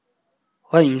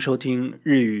欢迎收听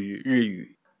日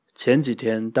语。前几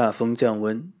天大风降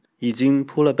温，已经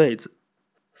铺了被子。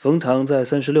冯唐在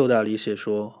36大里写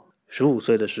说，15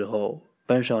岁的时候，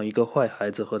班上一个坏孩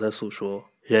子和他诉说，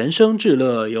人生至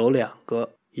乐有2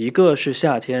个，一个是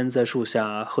夏天在树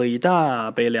下喝一大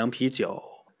杯凉啤酒，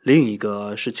另一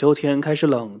个是秋天开始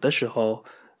冷的时候，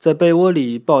在被窝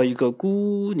里抱一个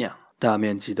姑娘，大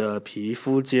面积的皮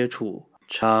肤接触，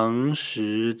长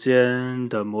时间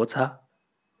的摩擦。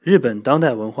日本当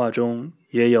代文化中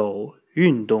也有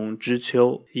运动之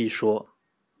秋一说，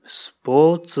ス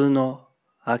ポーツの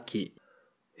秋。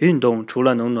运动除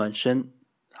了能暖身，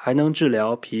还能治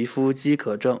疗皮肤饥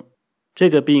渴症。这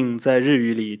个病在日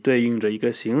语里对应着一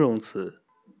个形容词，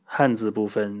汉字部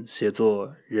分写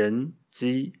作人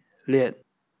肌练，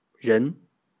人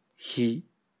ひ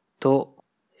と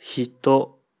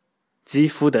肌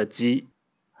肤的肌，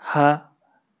は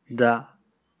だ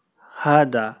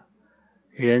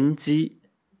人肌，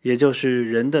也就是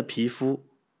人的皮肤。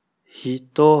人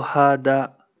肌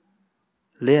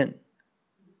恋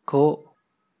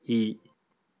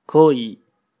恋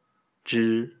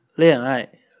指恋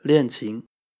爱恋情。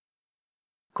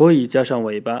恋加上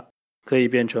尾巴可以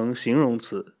变成形容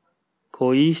词。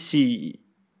恋しい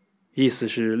意思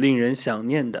是令人想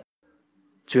念的，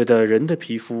觉得人的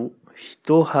皮肤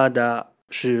人肌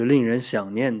是令人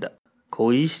想念的。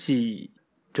恋しい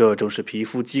这正是皮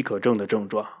肤饥渴症的症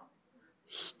状。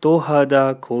人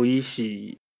肌恋し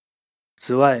い。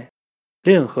此外，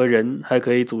恋和人还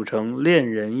可以组成恋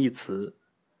人一词，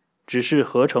只是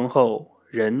合成后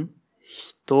人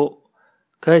人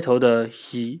开头的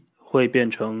ひ会变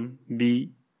成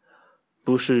b，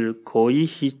 不是恋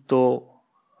人，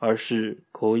而是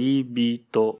恋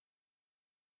人。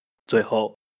最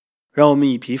后，让我们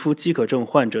以皮肤饥渴症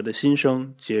患者的心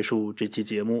声结束这期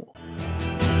节目。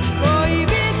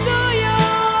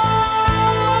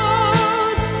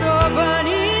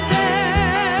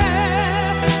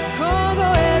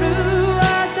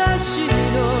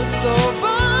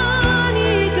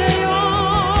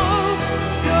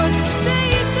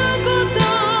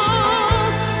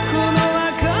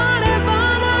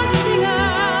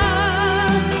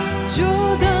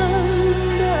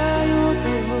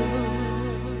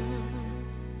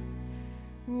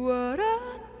笑